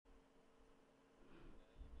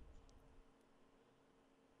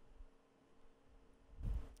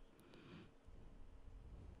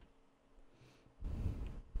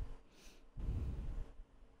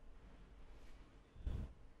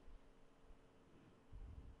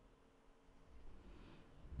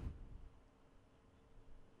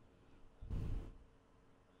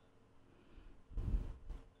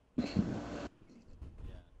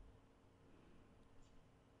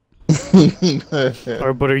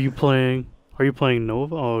Or, but are you playing? Are you playing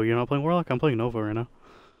Nova? Oh, you're not playing Warlock? I'm playing Nova right now.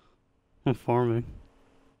 I'm farming.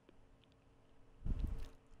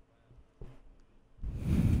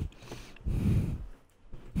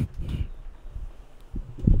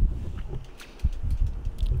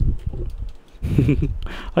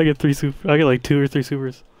 I get I get like 2 or 3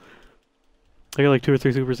 supers. I get like 2 or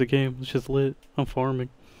 3 supers a game. It's just lit. I'm farming.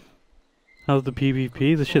 How's the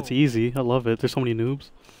PvP? This shit's easy. I love it. There's so many noobs.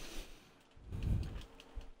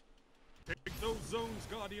 Take those zones,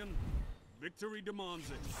 Guardian. Victory demands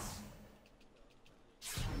it.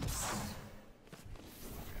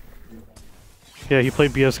 Yeah, he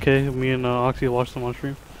played BSK. Me and Oxy watched him on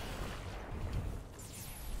stream.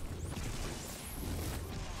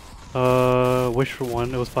 Wish for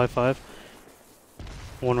one. It was 5-5.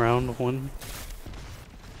 One round of one.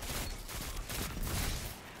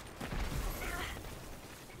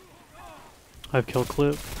 I have kill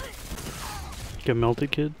clip. Get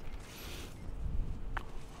melted, kid.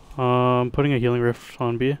 Putting a healing rift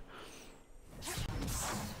on B.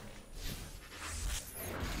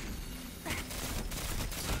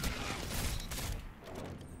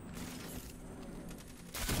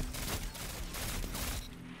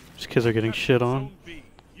 These kids are getting shit on.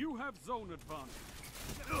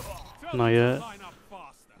 Not yet.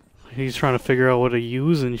 He's trying to figure out what to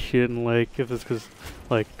use and shit, and like if it's because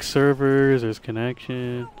like servers, there's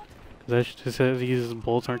connection. Cause that just says these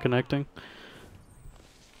bolts aren't connecting.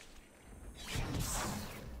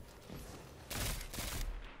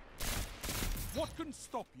 What can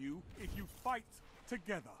stop you if you fight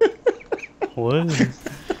together? What?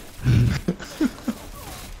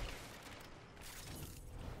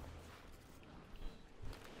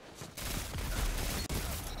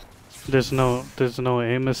 There's no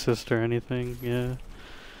aim assist or anything. Yeah.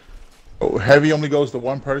 Oh, heavy only goes to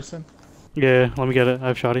one person? Yeah, let me get it. I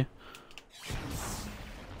have shotty.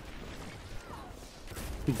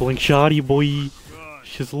 Blink shotty, boy.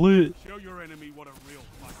 She's lit. Show your enemy what a real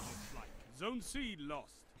fight looks like. Zone C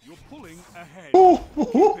lost. You're pulling ahead.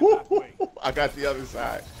 I got the other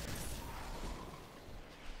side.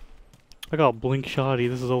 I got blink shotty.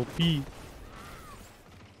 This is OP.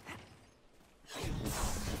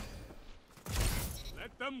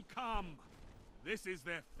 Let them come. This is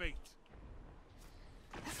their fate.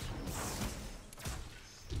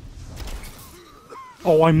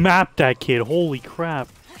 Oh, I mapped that kid. Holy crap.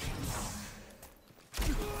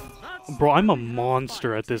 Bro, I'm a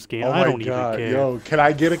monster at this game. Oh I don't my even God. care. Yo, can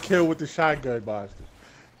I get a kill with the shotgun, Boston?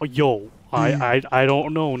 Oh, yo, I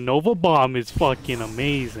don't know. Nova Bomb is fucking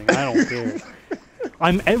amazing. I don't care.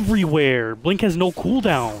 I'm everywhere. Blink has no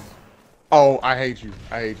cooldown. Oh, I hate you.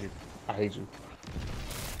 I hate you. I hate you.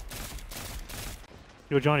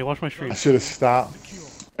 Yo, Johnny, watch my stream. I should have stopped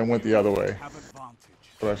and went the other way.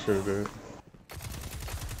 What I should have did.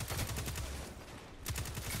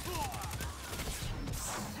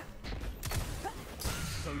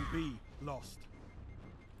 Zone B lost.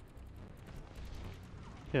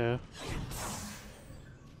 Yeah.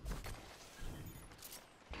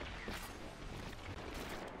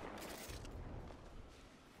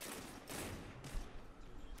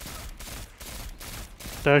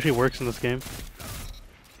 That actually works in this game.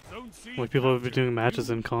 Like people have been doing matches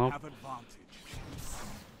in comp.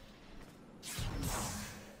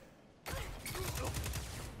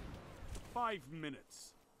 5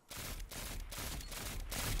 minutes.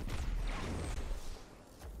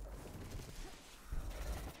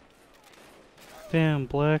 Damn,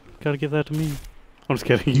 Black, gotta give that to me. I'm just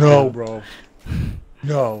kidding. No, bro.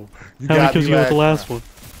 No. You How many kills you got with the last one?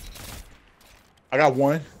 I got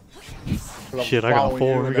one. Shit, I got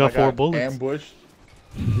 4. We got 4 bullets. Ambush.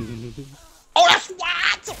 Oh, that's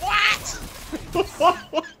what?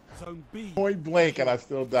 Point blank, and I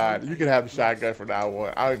still died. You can have the shotgun from now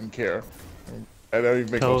on. I don't even care. That don't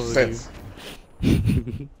even make no sense.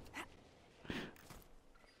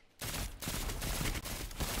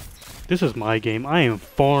 This is my game. I am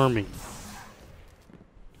farming.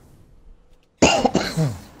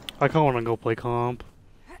 I kinda wanna go play comp.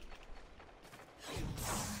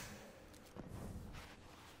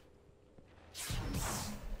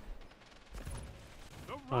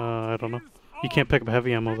 I don't know. You can't pick up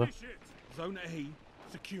heavy ammo though. Zone A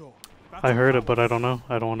secure. I heard it, but I don't know.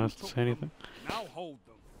 I don't want to say anything. Now hold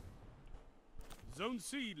them. Zone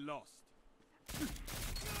C lost.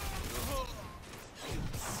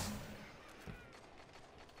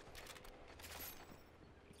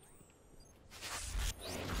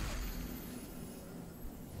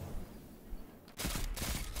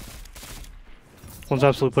 One's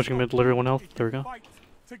absolutely pushing mid, literally 1 health. There we go.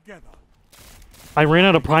 I ran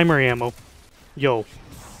out of primary ammo. Yo.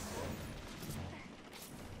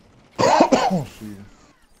 Oh, shit.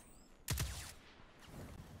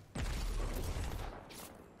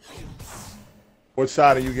 What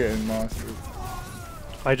side are you getting, Monster?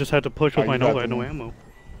 I just had to push with my Nova. I had no ammo.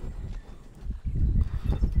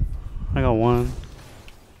 I got one.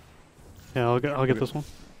 Yeah, I'll get this one.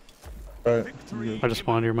 Right. I just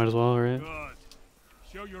spawned here. Might as well, right? Good.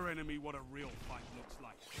 Show your enemy what a real fight looks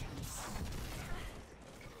like.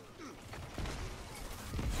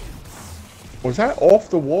 Was that off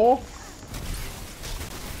the wall?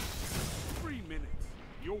 3 minutes.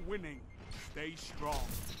 You're winning. Stay strong.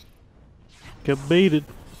 Get baited.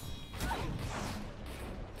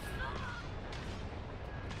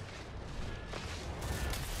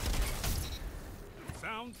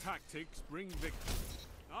 Sound tactics bring victory.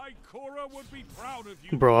 Ikora would be proud of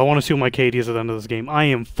you. Bro, I want to see what my KD is at the end of this game. I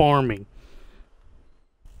am farming.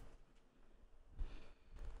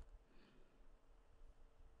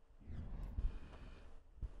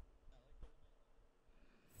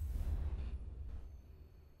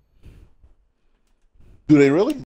 Do they really?